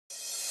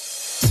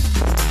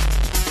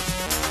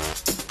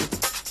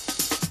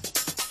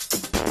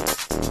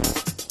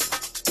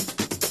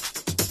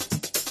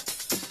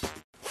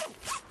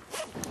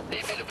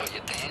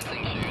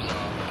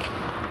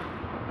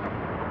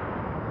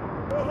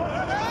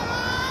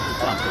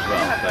pump as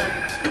well. So.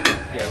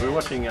 Yeah, we're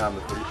watching the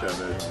footy show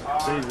version.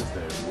 Jesus,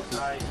 they're horses.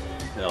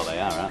 Oh, they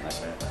are, aren't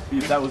they?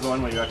 Yeah. That was the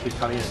one where you're actually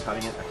cutting it,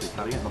 actually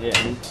cutting it.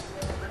 Yeah.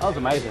 I was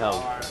amazed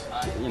how,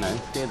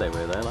 scared they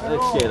were though. Like,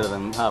 they're scared of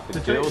them half the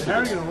girls.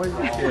 Harrigan always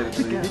was scared.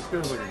 He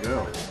feels like a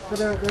girl. So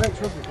they're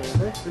ex-rugby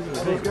players, eh?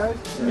 Those guys?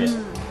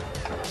 Yeah.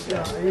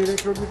 Yeah. Are you an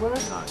ex-rugby player?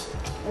 No.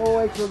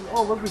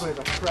 Oh, rugby players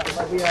are crap.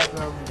 Like we had,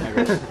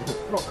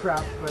 not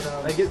crap, but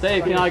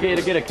Steve, can I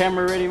get a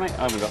camera ready, mate?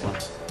 I haven't got one.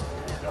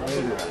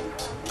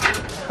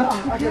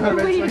 I can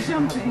Were you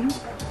jumping?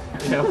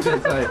 Yeah, I was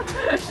going to say.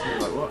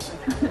 Like what?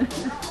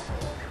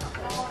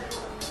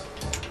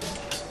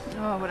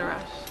 Oh, what a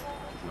rush.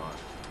 It's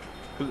nice.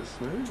 Because it's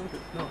smooth, like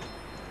it's not.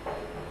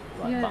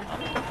 Like Yeah. butter.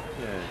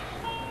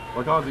 Yeah.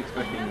 Like I was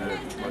expecting that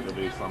there'll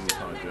be some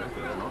kind of jerk,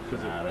 but they're not.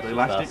 Because the just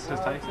elastic us.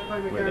 just takes it.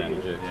 We're down to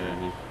jerk. Yeah.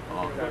 Yeah.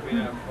 Oh, okay.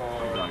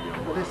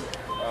 this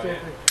same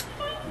thing.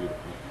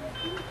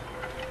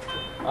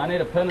 I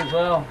need a pin as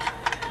well.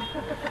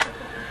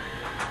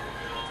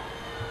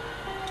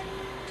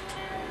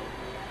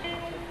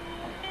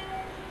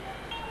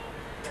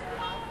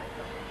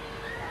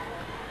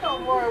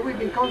 Don't worry, we've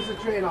been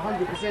concentrating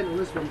 100% on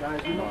this one,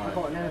 guys. We've not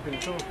forgotten anything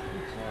at all.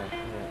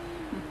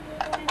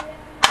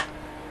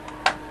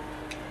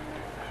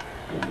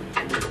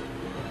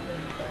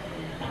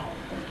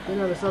 You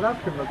know, the South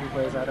African rugby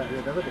players had that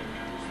the other day.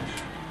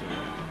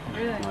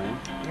 Really?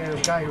 Yeah, there was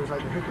a guy who was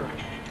like the hooker.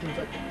 He was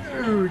like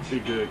huge.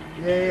 Big dude.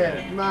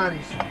 Yeah, man,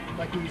 his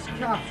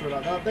calves were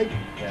like that big.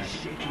 Yeah.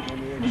 Shaking on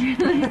the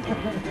edge.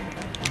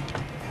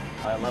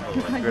 I love it,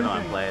 like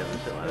gridiron players and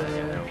shit like that.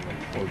 Yeah.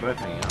 Well, we're both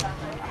hanging out.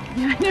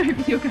 Yeah, I know,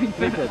 but you're going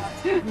first.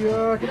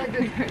 You're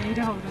connected. You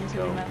don't hold on to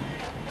all that.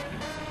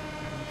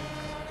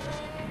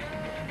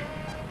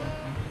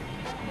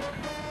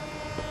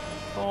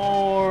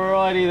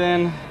 Alrighty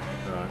then.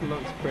 Right.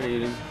 Looks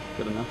pretty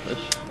good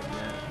enough-ish.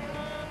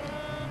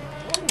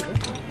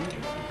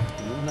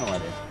 No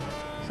idea.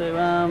 So,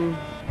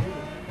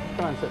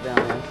 try and sit down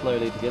there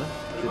slowly together.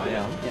 Sit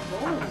down. Yeah.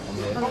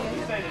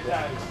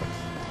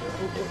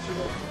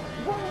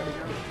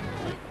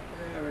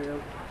 There we go.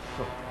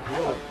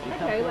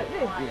 Okay, like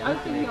this. I'm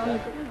thinking on the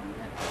ground.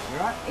 You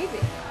right?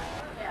 Easy.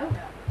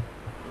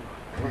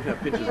 Look at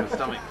pictures of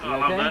stomach. I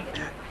love that.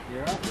 You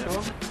alright? Come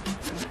on.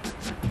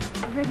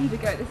 I'm ready to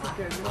go. This is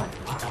good.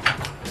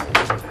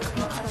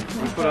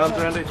 We put arms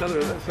around each other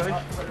at that stage?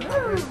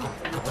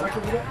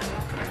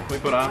 We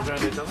put arms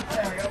around each other?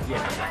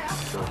 Yeah.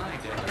 Sure.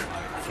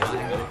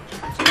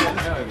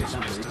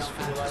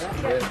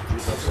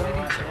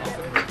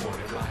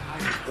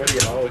 Where do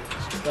you hold?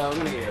 So I'm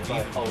going to get a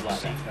hold like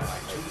that.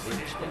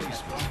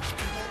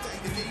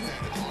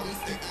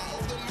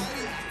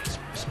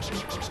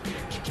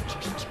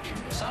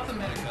 South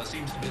America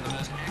seems to be the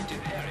most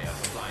active area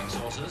for flying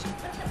saucers.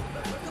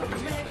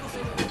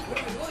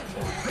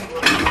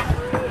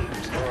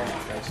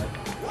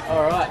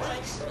 Alright.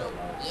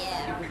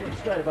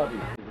 Straight above you.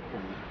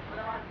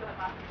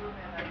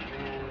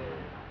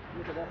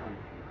 Look at that one.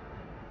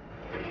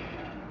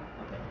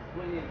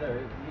 What you need to do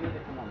is you need to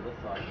come on this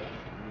side first.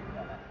 You need to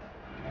go that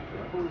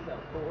side. Pull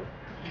yourself forward.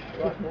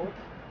 Right forward.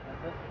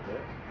 That's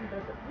it.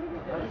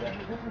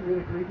 This is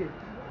really freaky.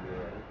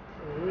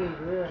 Yeah. Really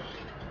good.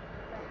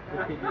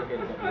 Just keep your head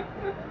a bit more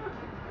forward then.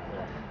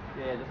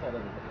 Yeah, just so it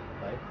doesn't hit the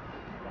face.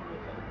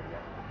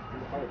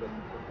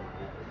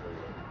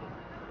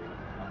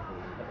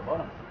 At the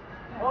bottom.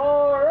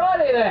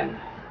 Alrighty then.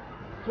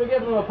 So we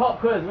give them a pop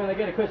quiz when they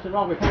get a question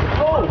wrong. We put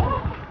oh!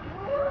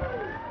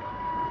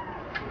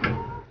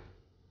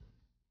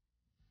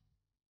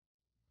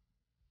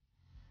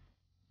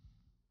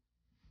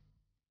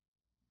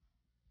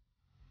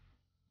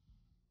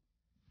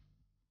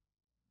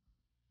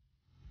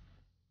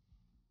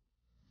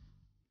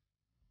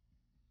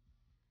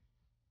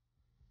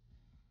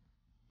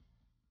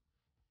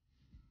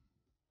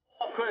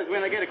 Pop quiz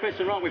when they get a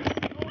question wrong. We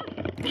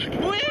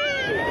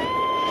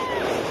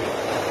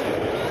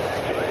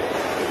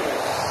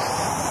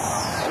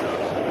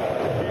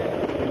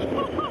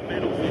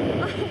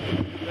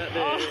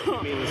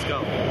Me in the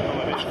skull.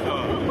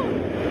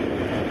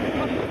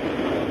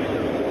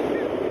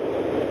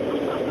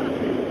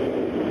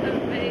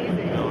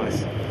 Amazing. Nice.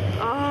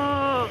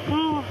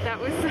 Oh, that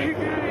was so good.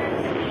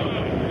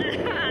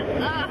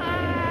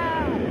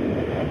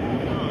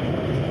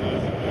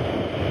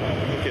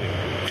 I'm kidding.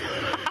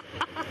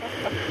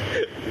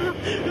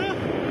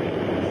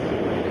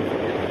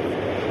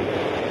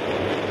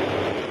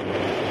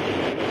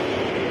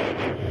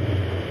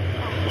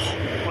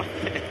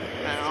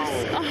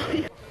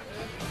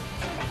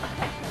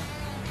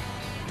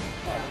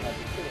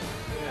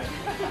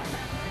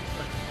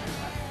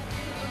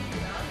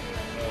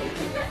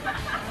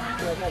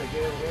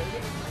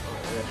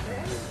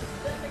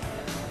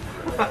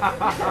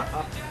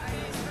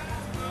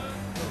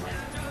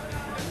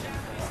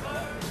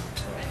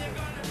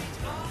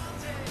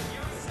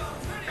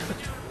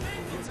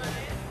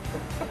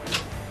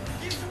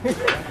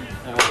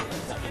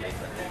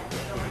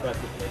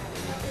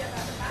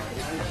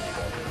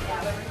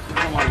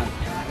 Come on then.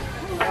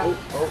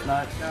 Oh, no.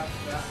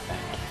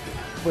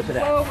 Push it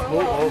Whoa, out.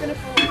 whoa, whoa, I'm gonna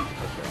fall.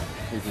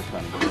 He's just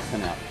trying to get this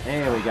one out.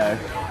 There we go.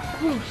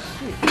 Oh,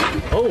 shit.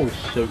 Oh,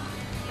 shoot.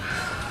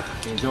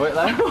 You enjoy it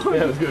though?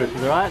 Yeah, it was good.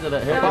 Was it alright? Did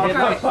it hurt No, your it's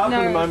head? great. Apart No,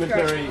 from the it's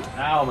momentary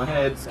ow on my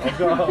head, I've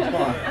got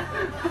fine.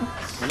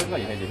 You look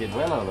like you had your head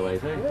well out of the way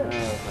too.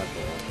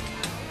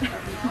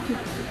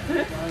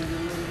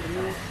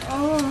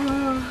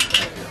 Oh.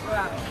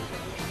 Wow.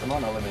 Come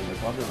on, I'll let me in the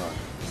club tonight.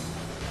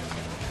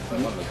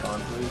 One at a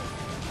time, please.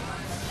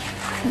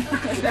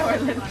 That way,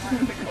 let's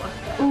in the club.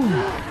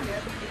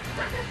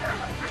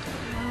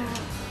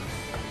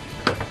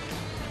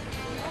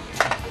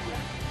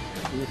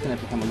 You're just going to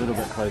have to come a little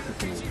bit closer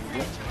to me.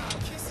 Yep.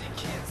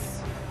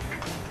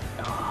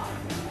 Oh.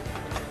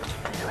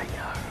 There we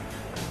go.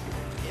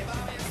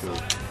 Cool.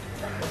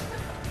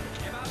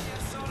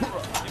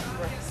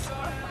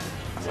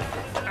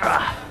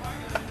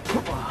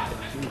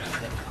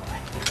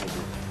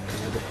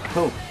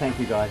 Cool, thank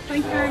you guys.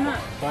 Thank you very much.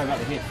 Sorry about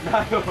the hit.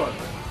 No,